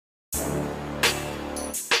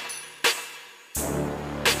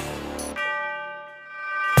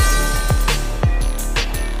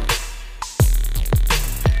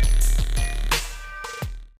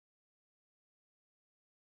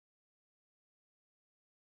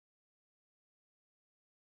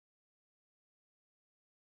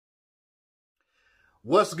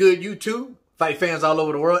What's good, YouTube? Fight fans all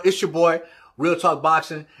over the world. It's your boy, Real Talk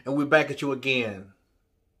Boxing, and we're back at you again.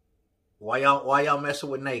 Why y'all messing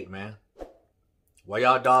with Nate, man? Why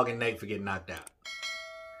y'all dogging Nate for getting knocked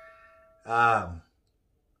out?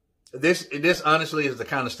 This honestly is the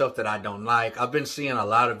kind of stuff that I don't like. I've been seeing a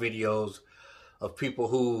lot of videos of people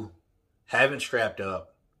who haven't strapped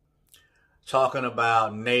up talking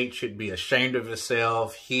about Nate should be ashamed of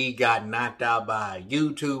himself. He got knocked out by a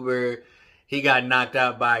YouTuber. He got knocked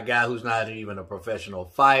out by a guy who's not even a professional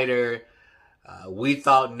fighter. We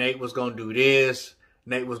thought Nate was going to do this.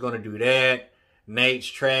 Nate was going to do that. Nate's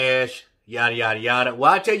trash. Yada, yada, yada.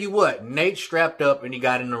 Well, I tell you what. Nate strapped up and he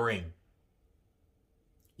got in the ring.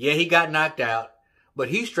 Yeah, he got knocked out. But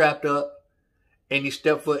he strapped up and he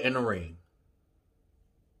stepped foot in the ring.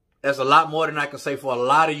 That's a lot more than I can say for a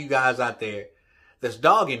lot of you guys out there that's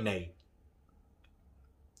dogging Nate.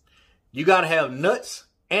 You got to have nuts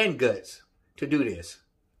and guts to do this.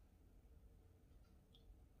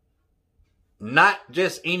 Not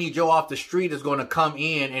just any Joe off the street is going to come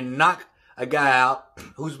in and knock a guy out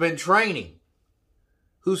who's been training,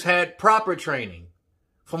 who's had proper training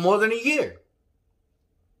for more than a year.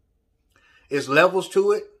 It's levels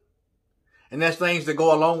to it, and there's things that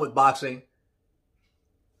go along with boxing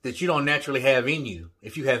that you don't naturally have in you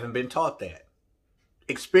if you haven't been taught that.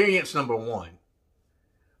 Experience number one.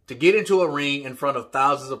 To get into a ring in front of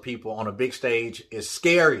thousands of people on a big stage is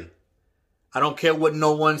scary. I don't care what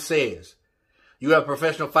no one says. You have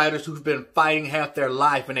professional fighters who've been fighting half their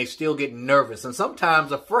life and they still get nervous and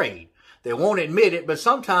sometimes afraid. They won't admit it, but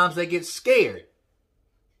sometimes they get scared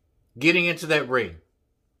getting into that ring.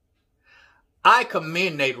 I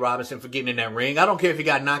commend Nate Robinson for getting in that ring. I don't care if he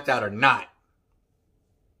got knocked out or not.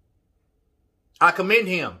 I commend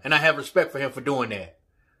him and I have respect for him for doing that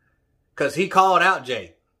because he called out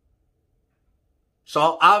Jake.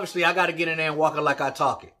 So obviously I got to get in there and walk it like I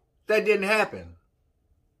talk it. That didn't happen.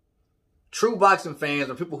 True boxing fans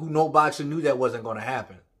or people who know boxing knew that wasn't going to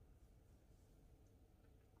happen.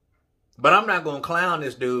 But I'm not going to clown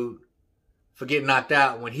this dude for getting knocked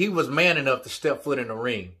out when he was man enough to step foot in the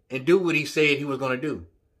ring and do what he said he was going to do.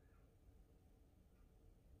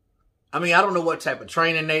 I mean, I don't know what type of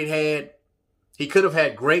training Nate had. He could have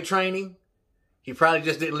had great training. He probably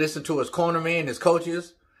just didn't listen to his cornerman, his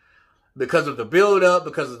coaches. Because of the build-up,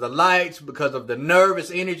 because of the lights, because of the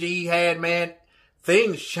nervous energy he had, man,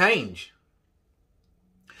 things change.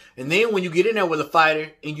 And then when you get in there with a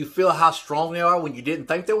fighter and you feel how strong they are when you didn't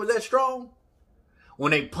think they were that strong,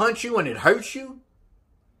 when they punch you and it hurts you,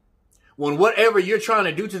 when whatever you're trying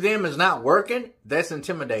to do to them is not working, that's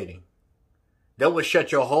intimidating. That would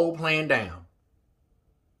shut your whole plan down.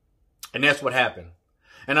 And that's what happened.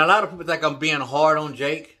 And a lot of people think I'm being hard on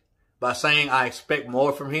Jake by saying I expect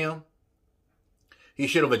more from him. He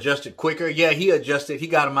should have adjusted quicker. Yeah, he adjusted. He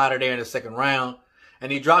got him out of there in the second round.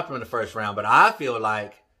 And he dropped him in the first round. But I feel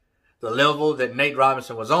like the level that Nate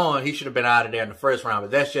Robinson was on, he should have been out of there in the first round. But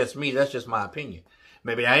that's just me. That's just my opinion.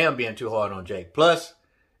 Maybe I am being too hard on Jake. Plus,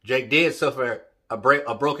 Jake did suffer a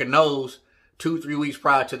broken nose 2-3 weeks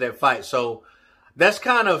prior to that fight. So that's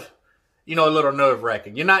kind of, a little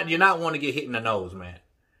nerve-wracking. You're not wanting to get hit in the nose, man.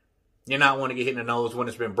 You're not wanting to get hit in the nose when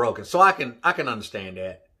it's been broken. So I can understand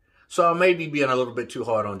that. So I may be being a little bit too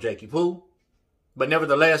hard on Jakey Poo. But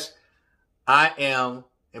nevertheless, I am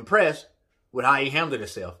impressed with how he handled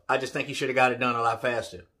himself. I just think he should have got it done a lot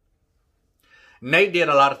faster. Nate did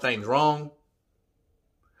a lot of things wrong.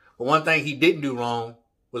 But one thing he didn't do wrong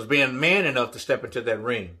was being man enough to step into that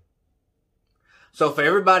ring. So for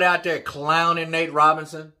everybody out there clowning Nate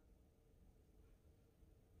Robinson,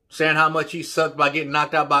 saying how much he sucked by getting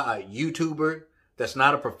knocked out by a YouTuber that's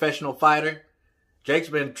not a professional fighter, Jake's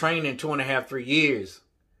been training 2.5, 3 years.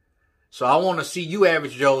 So I want to see you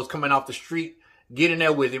average Joes coming off the street, get in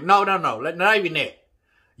there with him. No. Not even that.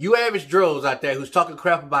 You average Joes out there who's talking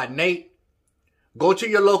crap about Nate, go to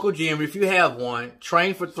your local gym if you have one,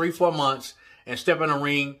 train for 3-4 months, and step in a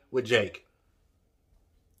ring with Jake.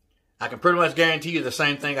 I can pretty much guarantee you the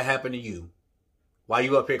same thing will happen to you while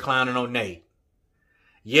you up here clowning on Nate.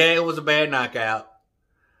 Yeah, it was a bad knockout.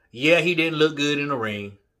 Yeah, he didn't look good in the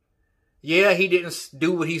ring. Yeah, he didn't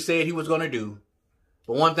do what he said he was going to do.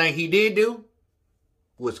 But one thing he did do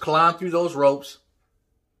was climb through those ropes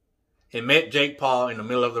and met Jake Paul in the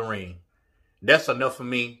middle of the ring. That's enough for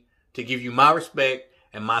me to give you my respect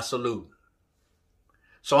and my salute.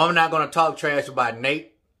 So I'm not going to talk trash about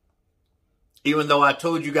Nate. Even though I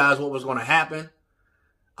told you guys what was going to happen,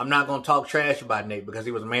 I'm not going to talk trash about Nate because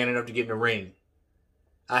he was man enough to get in the ring.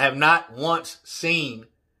 I have not once seen,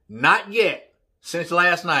 not yet, since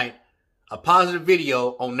last night, a positive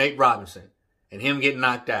video on Nate Robinson and him getting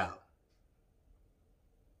knocked out.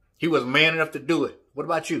 He was man enough to do it. What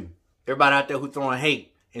about you? Everybody out there who throwing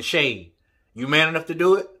hate and shade. You man enough to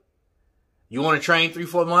do it? You want to train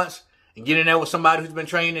 3-4 months and get in there with somebody who's been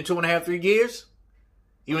trained in 2.5, 3 years?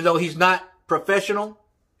 Even though he's not professional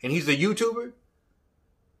and he's a YouTuber?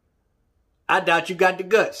 I doubt you got the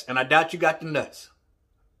guts and I doubt you got the nuts.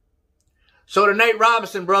 So to Nate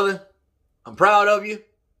Robinson, brother, I'm proud of you.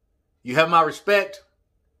 You have my respect.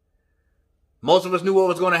 Most of us knew what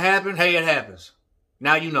was going to happen. Hey, it happens.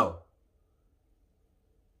 Now you know.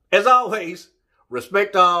 As always,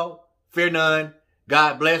 respect all, fear none.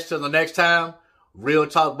 God bless. Till the next time, Real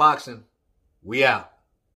Talk Boxing. We out.